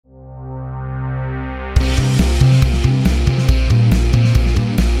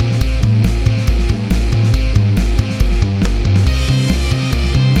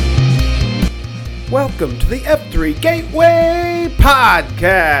welcome to the F3 Gateway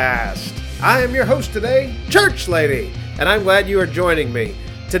Podcast. I am your host today, Church Lady, and I'm glad you are joining me.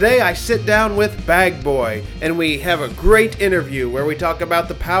 Today I sit down with BagBoy, and we have a great interview where we talk about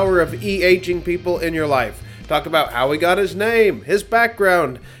the power of E-aging people in your life. Talk about how he got his name, his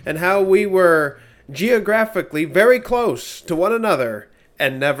background, and how we were geographically very close to one another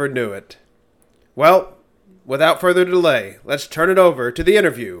and never knew it. Well, without further delay, let's turn it over to the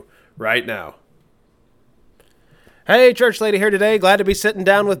interview right now. Hey, Church Lady here today. Glad to be sitting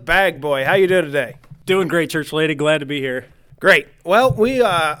down with BagBoy. How you doing today? Doing great, Church Lady. Glad to be here. Great. Well, we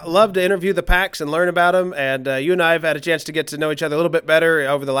love to interview the Packs and learn about them, and you and I have had a chance to get to know each other a little bit better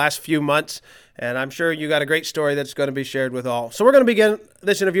over the last few months, and I'm sure you got a great story that's going to be shared with all. So we're going to begin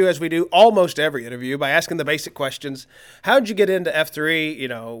this interview, as we do almost every interview, by asking the basic questions. How'd you get into F3? You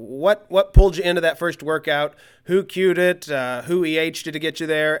know, what pulled you into that first workout? Who cued it? Who EH'd you to get you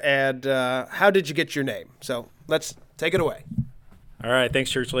there? And how did you get your name? So let's take it away. All right. Thanks,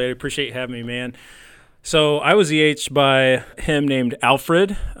 Church Lady. Appreciate you having me, man. So I was EH'd by him named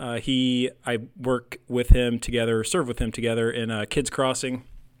Alfred. I work with him together, serve with him together in Kids Crossing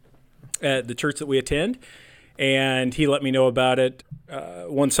at the church that we attend. And he let me know about it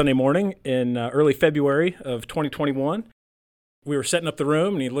one Sunday morning in early February of 2021. We were setting up the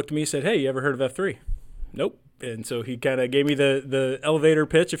room, and he looked at me and said, "Hey, you ever heard of F3?" Nope. And so he kind of gave me the elevator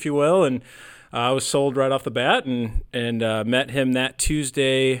pitch, if you will, and I was sold right off the bat and met him that next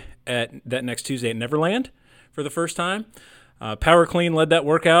Tuesday at Neverland for the first time. Power Clean led that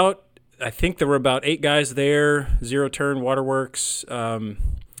workout. I think there were about 8 guys there, Zero Turn, Waterworks,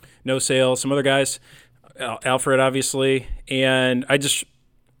 No Sale, some other guys, Alfred obviously, and I just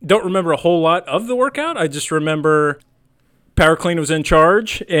don't remember a whole lot of the workout. I just remember Power Clean was in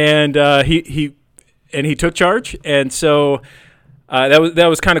charge, and he took charge, and so that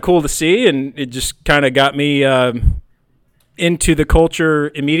was kind of cool to see, and it just kind of got me into the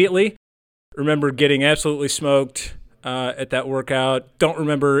culture immediately. Remember getting absolutely smoked at that workout. Don't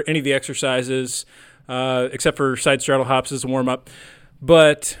remember any of the exercises except for side straddle hops as a warm-up,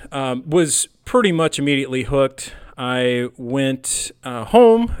 but was pretty much immediately hooked. I went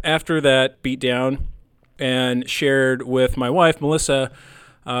home after that beatdown and shared with my wife, Melissa,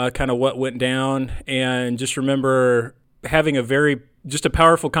 kind of what went down, and just remember having just a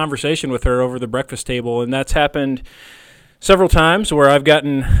powerful conversation with her over the breakfast table, and that's happened several times where I've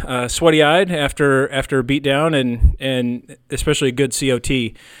gotten sweaty-eyed after a beatdown, and especially a good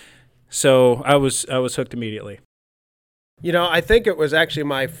COT. So I was hooked immediately. You know, I think it was actually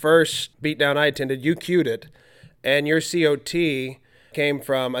my first beatdown I attended. You cued it, and your COT came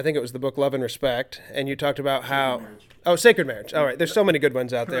from, I think it was the book Love and Respect, and you talked about how... Sacred Marriage. All right, there's so many good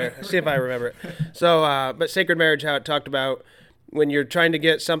ones out there. See if I remember it. So, but Sacred Marriage, how it talked about when you're trying to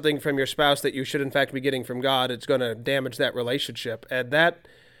get something from your spouse that you should in fact be getting from God, it's going to damage that relationship. And that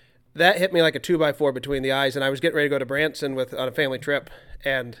hit me like a 2x4 between the eyes. And I was getting ready to go to Branson on a family trip,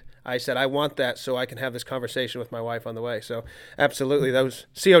 and I said, I want that so I can have this conversation with my wife on the way. So absolutely, those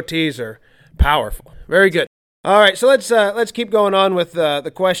COTs are powerful. Very good. All right, so let's keep going on with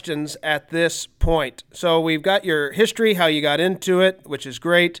the questions at this point. So we've got your history, how you got into it, which is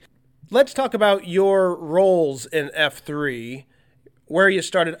great. Let's talk about your roles in F3, where you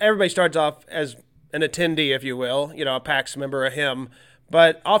started. Everybody starts off as an attendee, if you will, a PAX member, a HIM,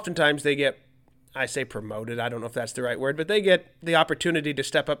 but oftentimes they get, I say promoted, I don't know if that's the right word, but they get the opportunity to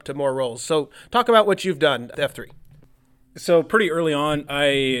step up to more roles. So talk about what you've done at F3. So pretty early on,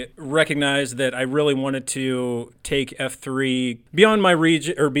 I recognized that I really wanted to take F3 beyond my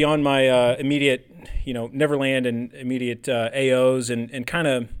region, or beyond my immediate, Neverland and immediate AOs, and kind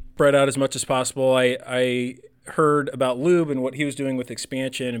of spread out as much as possible. I heard about Lube and what he was doing with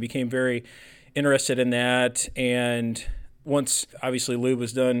expansion and became very interested in that. And once, obviously, Lube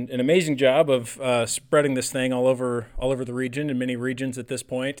has done an amazing job of spreading this thing all over the region, in many regions at this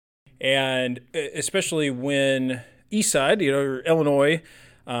point. And especially when East Side, Illinois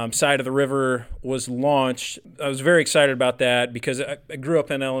side of the river was launched, I was very excited about that because I grew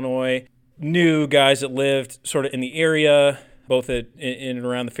up in Illinois, knew guys that lived sort of in the area, both in and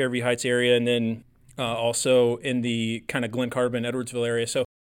around the Fairview Heights area, and then also in the kind of Glen Carbon, Edwardsville area. So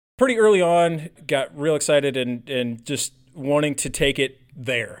pretty early on, got real excited and just wanting to take it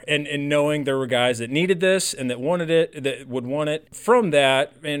there, and knowing there were guys that needed this and that wanted it, that would want it. From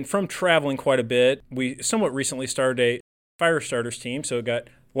that, and from traveling quite a bit, we somewhat recently started a fire starters team. So it got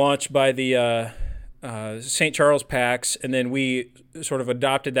launched by the St. Charles Packs, and then we sort of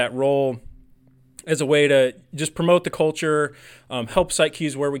adopted that role as a way to just promote the culture, help site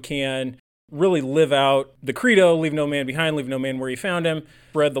keys where we can, really live out the credo, leave no man behind, leave no man where you found him,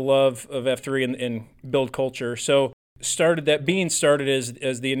 spread the love of F3 and build culture. So started as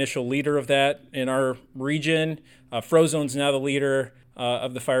the initial leader of that in our region. Frozone's now the leader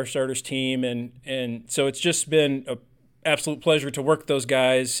of the Fire Starters team. And so it's just been an absolute pleasure to work with those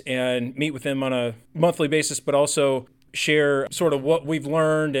guys and meet with them on a monthly basis, but also share sort of what we've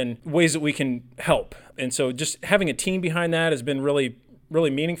learned and ways that we can help. And so just having a team behind that has been really, really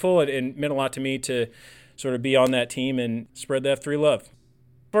meaningful and meant a lot to me to sort of be on that team and spread the F3 love. As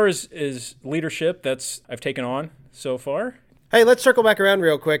far as leadership, I've taken on so far. Hey, let's circle back around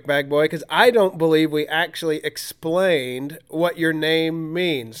real quick, BagBoy, because I don't believe we actually explained what your name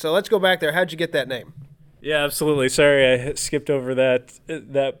means. So let's go back there. How'd you get that name? Yeah, absolutely. Sorry, I skipped over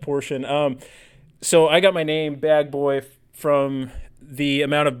that portion. So I got my name BagBoy from the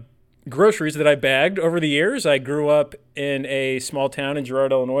amount of groceries that I bagged over the years. I grew up in a small town in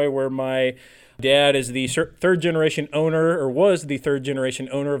Girard, Illinois, where my dad is the third generation owner, or was the third generation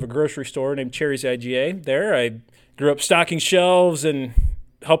owner of a grocery store named Cherry's IGA. There, I grew up stocking shelves and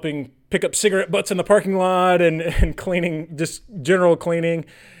helping pick up cigarette butts in the parking lot and cleaning, just general cleaning,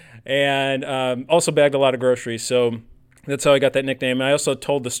 and also bagged a lot of groceries. So that's how I got that nickname. And I also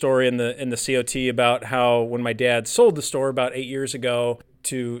told the story in the COT about how when my dad sold the store about 8 years ago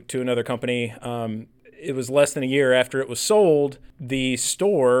to another company, it was less than a year after it was sold, the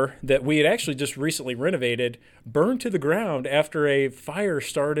store that we had actually just recently renovated burned to the ground after a fire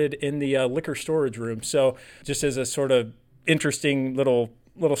started in the liquor storage room. So just as a sort of interesting little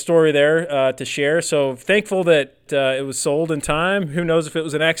story there to share. So thankful that it was sold in time. Who knows if it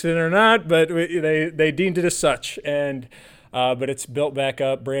was an accident or not, but they deemed it as such. And but it's built back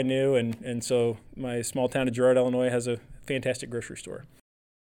up brand new. And so my small town of Girard, Illinois has a fantastic grocery store.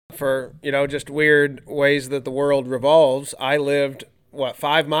 For, just weird ways that the world revolves, I lived,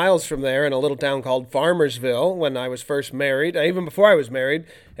 5 miles from there in a little town called Farmersville when I was first married, even before I was married,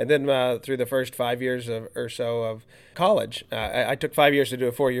 and then through the first 5 years or so of college. I took 5 years to do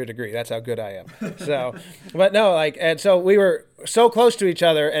a 4-year degree. That's how good I am. So, but no, and so we were so close to each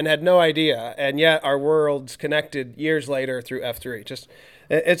other and had no idea, and yet our worlds connected years later through F3.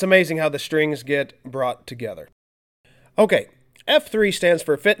 It's amazing how the strings get brought together. Okay. F3 stands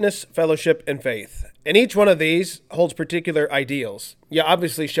for fitness, fellowship, and faith. And each one of these holds particular ideals. You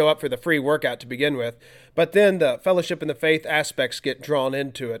obviously show up for the free workout to begin with, but then the fellowship and the faith aspects get drawn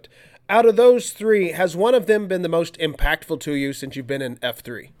into it. Out of those three, has one of them been the most impactful to you since you've been in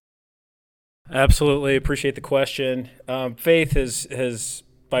F3? Absolutely. Appreciate the question. Faith has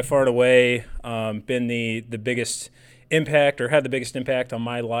by far and away been the biggest impact, or had the biggest impact on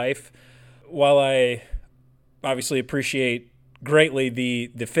my life. While I obviously appreciate greatly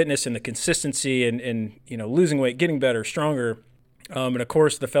the fitness and the consistency and losing weight, getting better, stronger, and of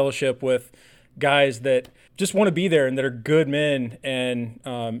course the fellowship with guys that just want to be there and that are good men, and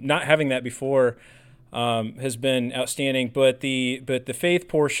not having that before has been outstanding. But the faith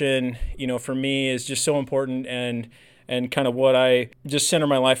portion, for me is just so important, and kind of what I just center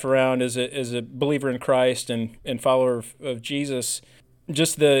my life around as a believer in Christ and follower of Jesus.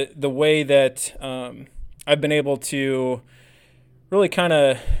 Just the way that I've been able to really kind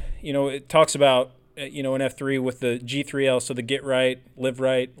of, it talks about, in F3 with the G3L, so the get right, live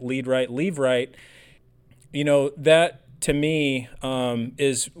right, lead right, leave right. That to me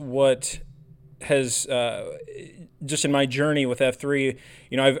is what has, just in my journey with F3,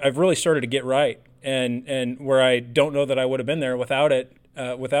 I've really started to get right, and where I don't know that I would have been there without it,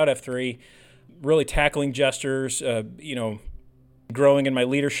 without F3, really tackling jesters, growing in my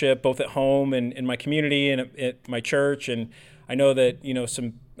leadership, both at home and in my community and at my church. And I know that,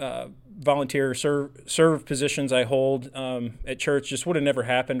 some volunteer serve positions I hold at church just would have never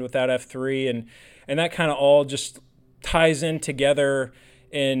happened without F3. And that kind of all just ties in together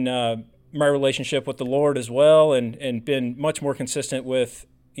in my relationship with the Lord as well, and been much more consistent with,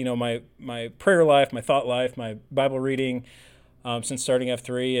 my prayer life, my thought life, my Bible reading since starting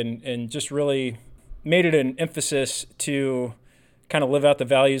F3, and just really made it an emphasis to kind of live out the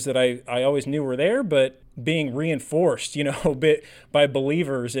values that I always knew were there, but being reinforced, by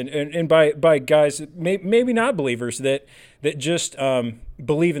believers and by guys, maybe not believers, that just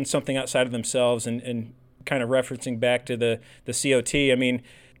believe in something outside of themselves, and kind of referencing back to the COT. I mean,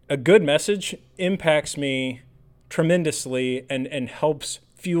 a good message impacts me tremendously and helps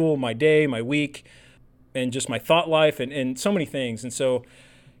fuel my day, my week, and just my thought life and so many things. And so,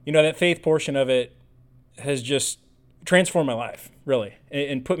 that faith portion of it has just transformed my life, really,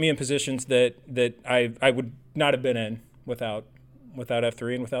 and put me in positions that I would not have been in without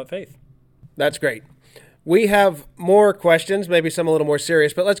F3 and without faith. That's great. We have more questions, maybe some a little more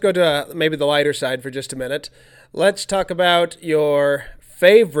serious, but let's go to maybe the lighter side for just a minute. Let's talk about your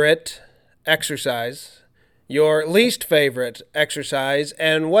favorite exercise, your least favorite exercise,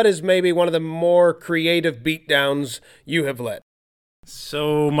 and what is maybe one of the more creative beatdowns you have led.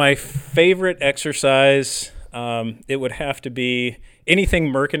 So my favorite exercise, it would have to be anything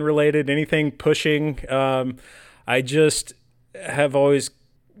Merkin related, anything pushing. I just have always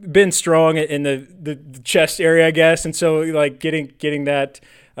been strong in the chest area, I guess, and so like getting that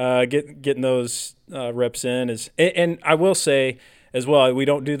getting those reps in is, and I will say as well, we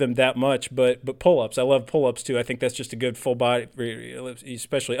don't do them that much, but pull-ups, I love pull-ups too. I think that's just a good full body,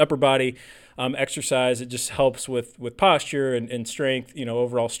 especially upper body exercise. It just helps with posture and strength,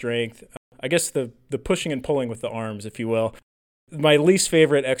 overall strength. I guess the pushing and pulling with the arms, if you will. My least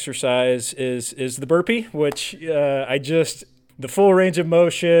favorite exercise is the burpee, which the full range of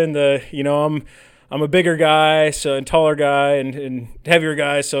motion, I'm a bigger guy, so and taller guy and heavier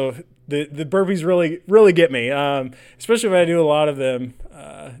guy, so the burpees really get me. Especially when I do a lot of them,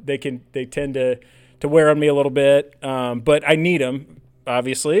 they tend to wear on me a little bit, but I need them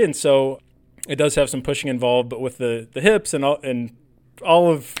obviously, and so it does have some pushing involved. But with the hips and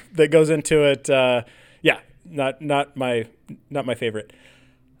all of that goes into it, not my favorite.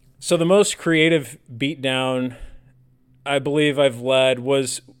 So the most creative beatdown I believe I've led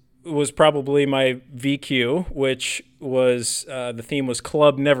was probably my VQ, which was the theme was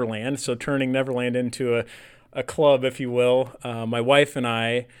Club Neverland, so turning Neverland into a club, if you will. My wife and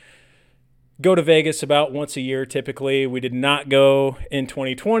I go to Vegas about once a year typically. We did not go in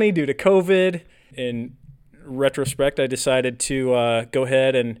 2020 due to COVID. In retrospect, I decided to go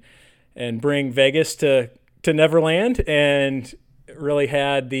ahead and bring Vegas to Neverland, and really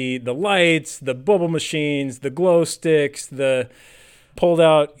had the lights, the bubble machines, the glow sticks, the pulled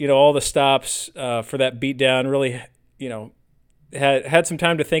out, all the stops for that beatdown. Really, had some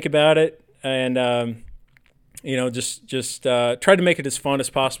time to think about it, and just tried to make it as fun as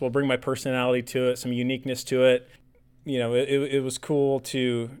possible. Bring my personality to it, some uniqueness to it. It was cool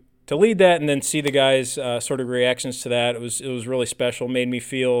to lead that, and then see the guys' sort of reactions to that. It was really special. Made me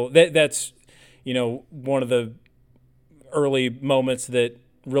feel that's one of the early moments that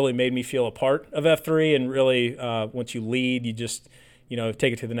really made me feel a part of F3, and really once you lead, you just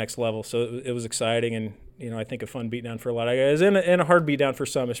take it to the next level. So it was exciting, and I think a fun beatdown for a lot of guys, and a hard beatdown for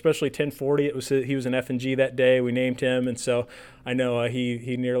some, especially 1040. He was an F&G that day. We named him, and so I know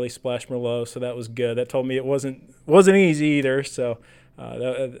he nearly splashed Merlot, so that was good. That told me it wasn't easy either. So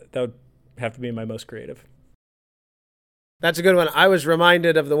that would have to be my most creative. That's a good one. I was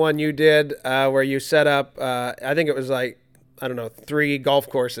reminded of the one you did where you set up, I think it was 3 golf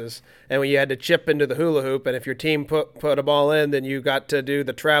courses, and when you had to chip into the hula hoop, and if your team put a ball in, then you got to do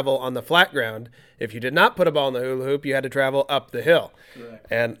the travel on the flat ground. If you did not put a ball in the hula hoop, you had to travel up the hill. Correct.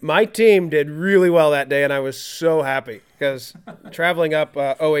 And my team did really well that day, and I was so happy because traveling up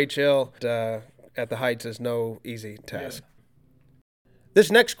OH Hill at the heights is no easy task. Yeah. This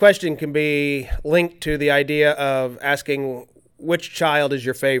next question can be linked to the idea of asking which child is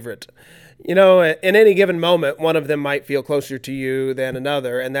your favorite. In any given moment, one of them might feel closer to you than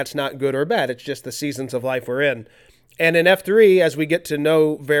another, and that's not good or bad. It's just the seasons of life we're in. And in F3, as we get to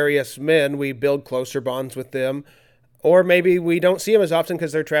know various men, we build closer bonds with them. Or maybe we don't see them as often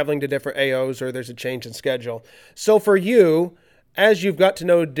because they're traveling to different AOs or there's a change in schedule. So for you, as you've got to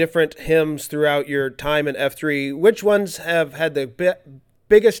know different hymns throughout your time in F3, which ones have had the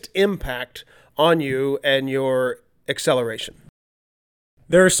biggest impact on you and your acceleration?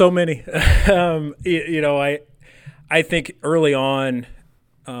 There are so many. I think early on,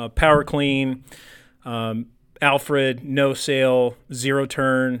 Power Clean, Alfred, No Sail, Zero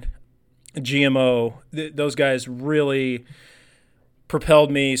Turn, GMO, those guys really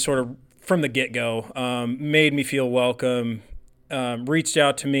propelled me sort of from the get-go, made me feel welcome, reached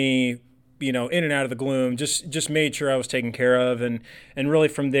out to me, in and out of the gloom, just made sure I was taken care of, and really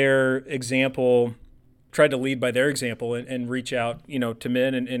from their example, tried to lead by their example and reach out, to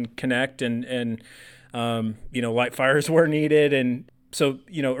men and connect and light fires where needed. And so,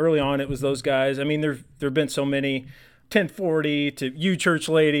 early on it was those guys. I mean, there've been so many, 1040 to You Church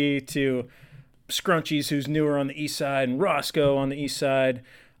Lady to Scrunchies, who's newer on the east side, and Roscoe on the east side.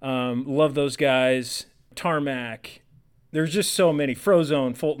 Love those guys. Tarmac. There's just so many.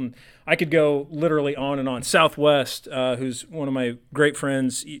 Frozone, Fulton. I could go literally on and on. Southwest, who's one of my great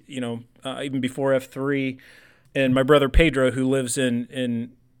friends, even before F3, and my brother Pedro, who lives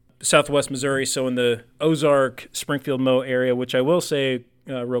in Southwest Missouri, so in the Ozark, Springfield, Mo area, which I will say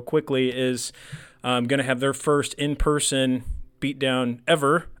real quickly is going to have their first in-person beatdown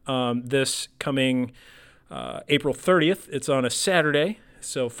ever this coming April 30th. It's on a Saturday,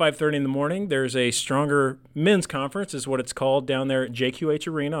 so 5:30 in the morning. There's a Stronger Men's Conference is what it's called down there at JQH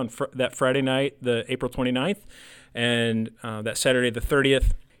Arena on that Friday night, the April 29th, and that Saturday the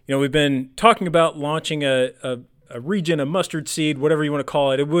 30th. We've been talking about launching a region, a mustard seed, whatever you want to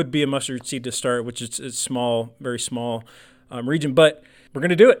call it. It would be a mustard seed to start, which is a small, very small region, but we're going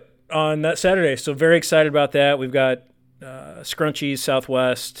to do it on that Saturday. So very excited about that. We've got Scrunchies,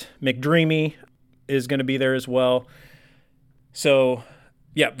 Southwest, McDreamy is going to be there as well. So,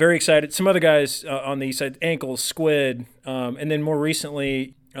 yeah, very excited. Some other guys on the east side, Ankles, Squid, and then more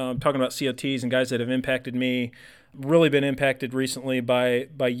recently, talking about COTs and guys that have impacted me, really been impacted recently by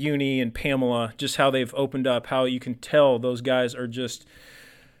Uni and Pamela, just how they've opened up, how you can tell those guys are just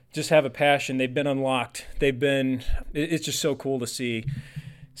have a passion. They've been unlocked. It's just so cool to see.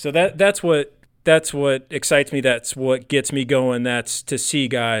 So that's what excites me. That's what gets me going. That's to see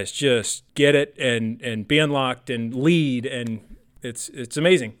guys just get it and be unlocked and lead, and it's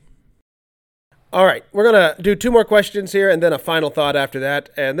amazing. All right, we're going to do 2 more questions here and then a final thought after that.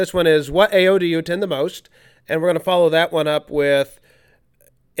 And this one is, what AO do you attend the most? And we're going to follow that one up with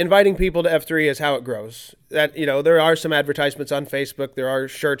inviting people to F3 is how it grows. That, there are some advertisements on Facebook. There are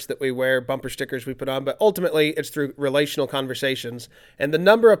shirts that we wear, bumper stickers we put on, but ultimately it's through relational conversations. And the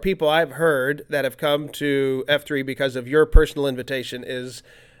number of people I've heard that have come to F3 because of your personal invitation is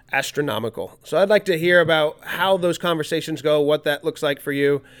astronomical. So I'd like to hear about how those conversations go, what that looks like for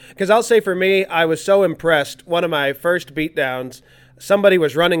you. Because I'll say for me, I was so impressed. One of my first beatdowns, somebody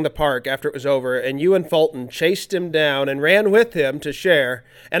was running the park after it was over, and you and Fulton chased him down and ran with him to share.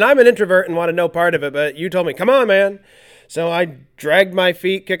 And I'm an introvert and wanted no part of it, but you told me, come on, man. So I dragged my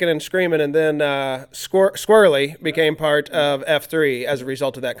feet kicking and screaming, and then Squirrely became part of F3 as a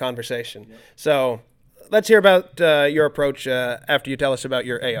result of that conversation. So let's hear about your approach after you tell us about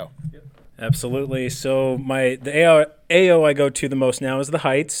your AO. Absolutely. So the AO I go to the most now is the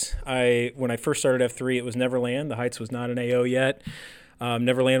Heights. When I first started F3, it was Neverland. The Heights was not an AO yet.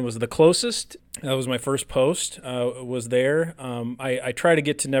 Neverland was the closest. That was my first post. Was there. I try to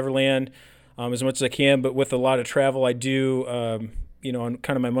get to Neverland as much as I can, but with a lot of travel, I do. On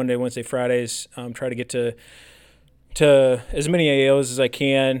kind of my Monday, Wednesday, Fridays, try to get to as many AOs as I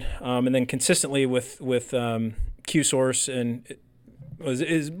can, and then consistently with Q-Source and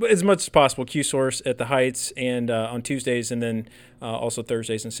as much as possible, Q-Source at the Heights and on Tuesdays, and then also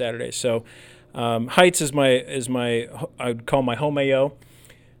Thursdays and Saturdays. So Heights is my I'd call my home AO.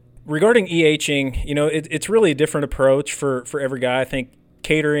 Regarding EHing, it's really a different approach for every guy. I think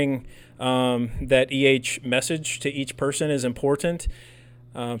catering that EH message to each person is important.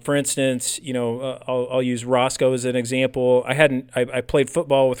 For instance, I'll use Roscoe as an example. I played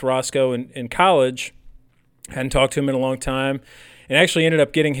football with Roscoe in college. Hadn't talked to him in a long time. And actually ended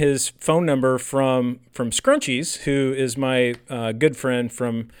up getting his phone number from Scrunchies, who is my good friend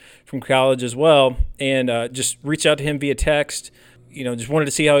from college as well, and just reached out to him via text. Just wanted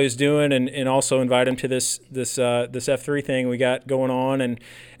to see how he was doing, and also invite him to this F3 thing we got going on,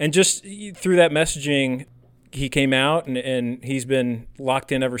 and just through that messaging, he came out, and he's been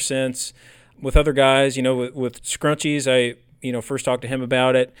locked in ever since. With other guys, with Scrunchies, I first talked to him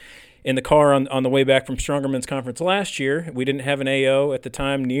about it in the car on the way back from Stronger Men's Conference last year. We didn't have an AO at the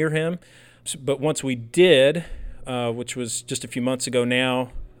time near him, but once we did, which was just a few months ago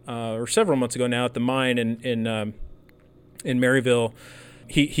now, or several months ago now, at the mine in Maryville,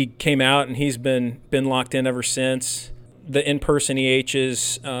 he came out, and he's been locked in ever since. The in-person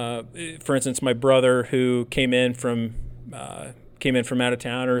EHs, for instance, my brother who came in from out of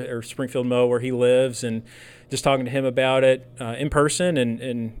town or Springfield, Mo, where he lives, and just talking to him about it in person,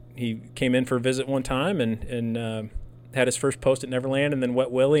 and he came in for a visit one time and had his first post at Neverland, and then Wet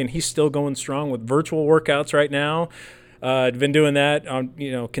Willie, and he's still going strong with virtual workouts right now. I've been doing that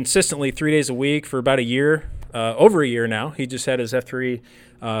on consistently 3 days a week for about a year, over a year now. He just had his F3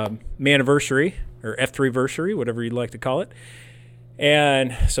 maniversary or F3versary, whatever you'd like to call it.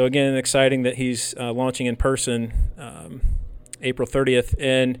 And so again, exciting that he's launching in person April 30th,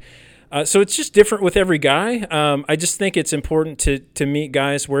 and so it's just different with every guy. I just think it's important to meet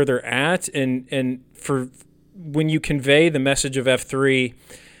guys where they're at, and for when you convey the message of F3,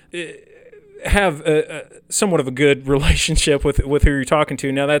 have somewhat of a good relationship with who you're talking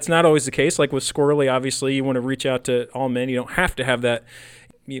to. Now, that's not always the case. Like with Squirrely, obviously, you want to reach out to all men. You don't have to have that,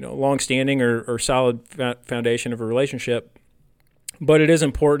 long-standing or solid foundation of a relationship. But it is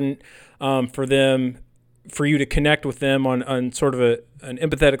important for you to connect with them on sort of an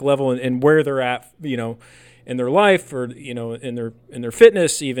empathetic level and where they're at, in their life or, in their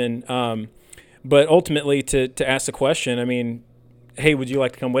fitness even. But ultimately to ask the question, hey, would you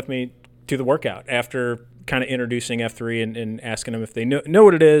like to come with me to the workout after kind of introducing F3 and asking them if they know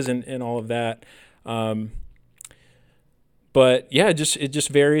what it is and all of that. But yeah, it just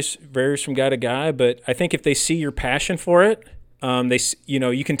varies from guy to guy. But I think if they see your passion for it,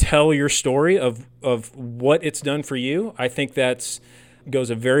 you can tell your story of what it's done for you. I think goes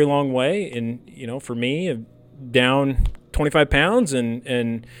a very long way. And for me, down 25 pounds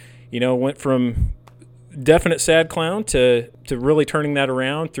and went from definite sad clown to really turning that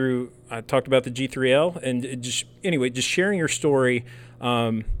around through. I talked about the G3L and just sharing your story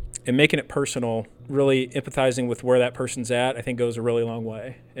and making it personal. Really empathizing with where that person's at, I think goes a really long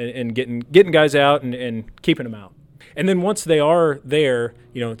way, and getting guys out and keeping them out. And then once they are there,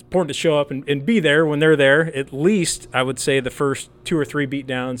 it's important to show up and be there when they're there. At least I would say the first 2 or 3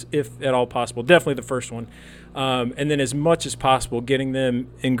 beatdowns, if at all possible. Definitely the first one. And then as much as possible, getting them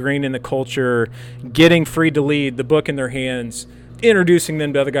ingrained in the culture, getting Free to Lead, the book in their hands, introducing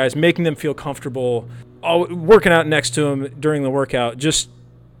them to other guys, making them feel comfortable, working out next to them during the workout, just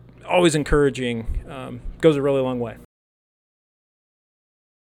always encouraging, goes a really long way.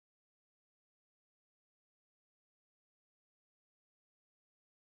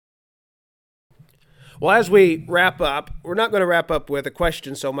 Well, as we wrap up, we're not going to wrap up with a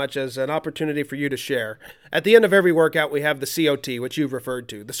question so much as an opportunity for you to share. At the end of every workout, we have the COT, which you've referred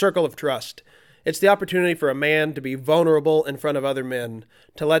to, the circle of trust. It's the opportunity for a man to be vulnerable in front of other men,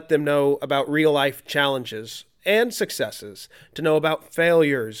 to let them know about real-life challenges and successes, to know about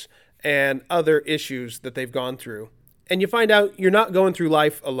failures and other issues that they've gone through. And you find out you're not going through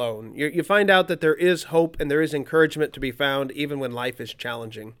life alone. You find out that there is hope and there is encouragement to be found even when life is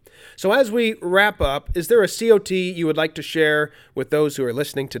challenging. So as we wrap up, is there a COT you would like to share with those who are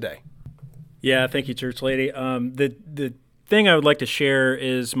listening today? Yeah, thank you, Church Lady. The thing I would like to share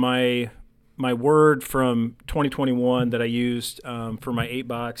is my word from 2021 that I used for my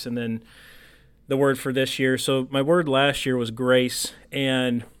 8-box, and then the word for this year. So my word last year was grace,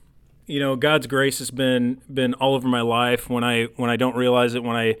 and God's grace has been all over my life when I don't realize it,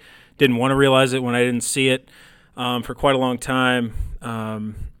 when I didn't want to realize it, when I didn't see it for quite a long time.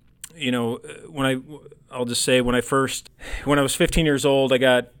 I'll just say when I was 15 years old, I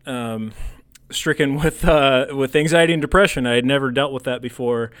got stricken with anxiety and depression. I had never dealt with that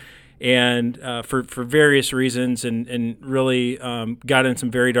before, and for various reasons, and really got in some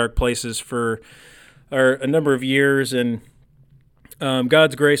very dark places for a number of years. And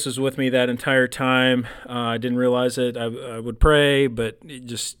God's grace was with me that entire time. I didn't realize it. I would pray, but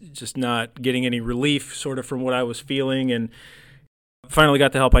just not getting any relief sort of from what I was feeling, and finally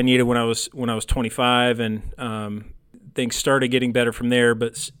got the help I needed when I was 25, and things started getting better from there,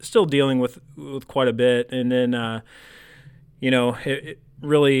 but still dealing with quite a bit. And then it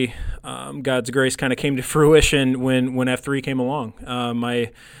really God's grace kind of came to fruition when F3 came along.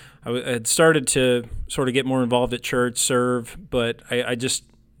 I had started to sort of get more involved at church, serve, but I just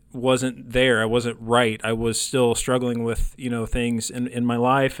wasn't there. I wasn't right. I was still struggling with, things in my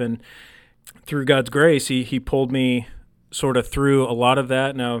life. And through God's grace, he pulled me sort of through a lot of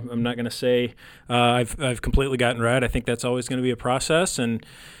that. Now, I'm not going to say I've completely gotten right. I think that's always going to be a process, and,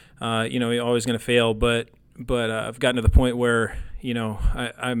 you're always going to fail. But I've gotten to the point where,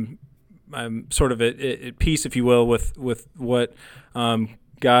 I'm sort of at peace, if you will, with what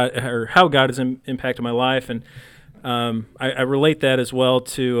God, or how God has impacted my life. And I relate that as well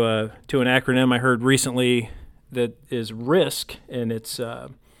to an acronym I heard recently that is RISK, and it's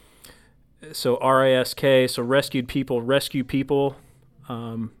so RISK, so rescue people.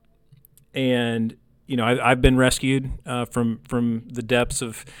 And I've been rescued from the depths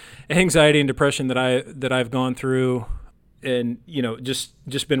of anxiety and depression that I've gone through, and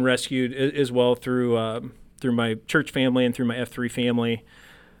just been rescued as well through my church family and through my F3 family.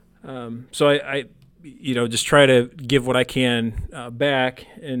 So I just try to give what I can back,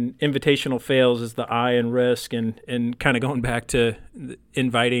 and invitational fails is the I in risk, and kind of going back to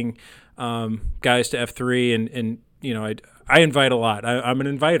inviting guys to F3, and I invite a lot. I'm an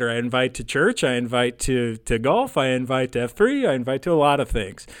inviter. I invite to church. I invite to golf. I invite to F3. I invite to a lot of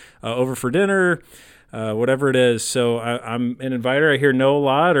things, over for dinner, whatever it is. So I'm an inviter. I hear no a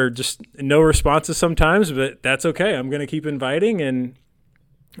lot, or just no responses sometimes, but that's okay. I'm going to keep inviting and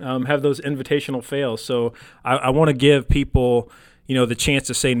have those invitational fails. So I want to give people, the chance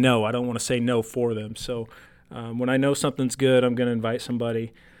to say no. I don't want to say no for them. So when I know something's good, I'm going to invite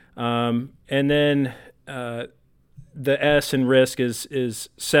somebody. And then the S in risk is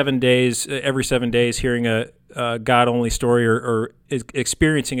 7 days, every 7 days, hearing a God-only story or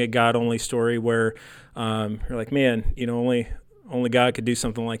experiencing a God-only story where you're like, man, only God could do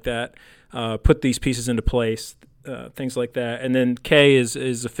something like that. Put these pieces into place. things like that. And then K is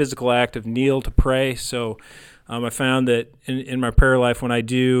a physical act of kneel to pray. So I found that in my prayer life, when I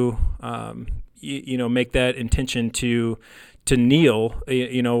do, make that intention to kneel,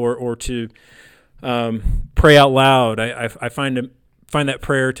 or to pray out loud, I find that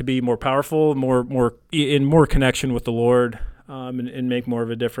prayer to be more powerful, more in more connection with the Lord, and make more of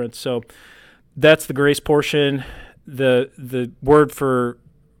a difference. So that's the grace portion. The word for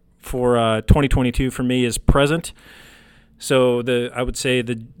 2022 for me is present. So I would say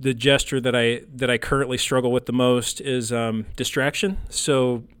the gesture that I currently struggle with the most is distraction.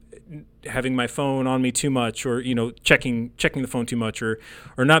 So having my phone on me too much, or checking the phone too much, or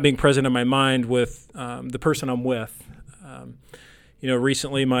not being present in my mind with the person I'm with.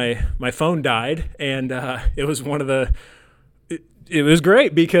 Recently my phone died, and it was it was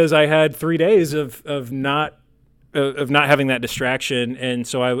great because I had 3 days of not having that distraction. And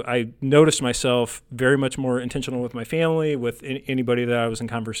so I noticed myself very much more intentional with my family, with anybody that I was in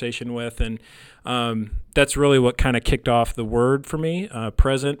conversation with. And that's really what kind of kicked off the word for me,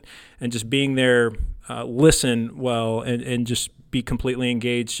 present, and just being there, listen well, and just be completely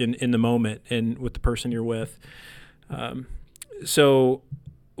engaged in the moment and with the person you're with. So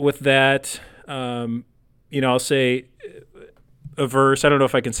with that, I'll say a verse. I don't know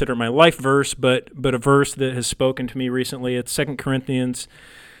if I consider it my life verse, but a verse that has spoken to me recently. It's 2 Corinthians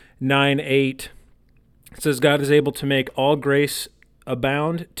 9:8. It says, God is able to make all grace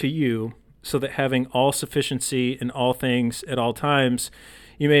abound to you, so that having all sufficiency in all things at all times,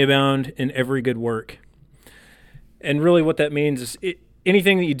 you may abound in every good work. And really what that means is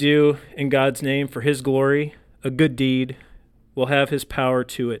anything that you do in God's name for his glory, a good deed, will have his power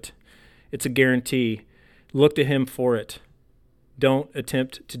to it. It's a guarantee. Look to him for it. Don't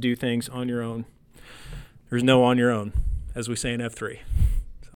attempt to do things on your own. There's no on your own, as we say in F3.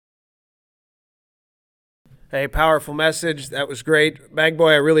 Hey, powerful message. That was great.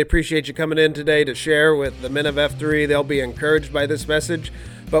 BagBoy, I really appreciate you coming in today to share with the men of F3. They'll be encouraged by this message.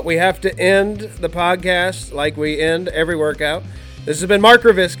 But we have to end the podcast like we end every workout. This has been Mark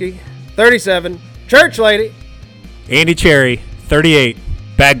Ravisky, 37, Church Lady. Andy Cherry, 38,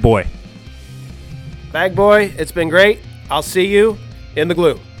 BagBoy. BagBoy, it's been great. I'll see you in the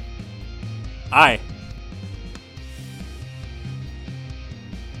glue. Aye.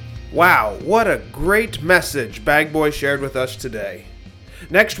 Wow, what a great message BagBoy shared with us today.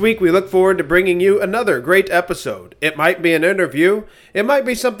 Next week, we look forward to bringing you another great episode. It might be an interview. It might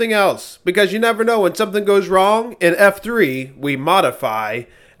be something else, because you never know when something goes wrong. In F3, we modify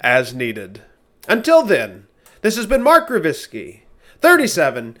as needed. Until then, this has been Mark Ravisky,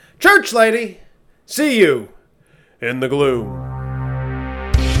 37, Church Lady. See you in the gloom.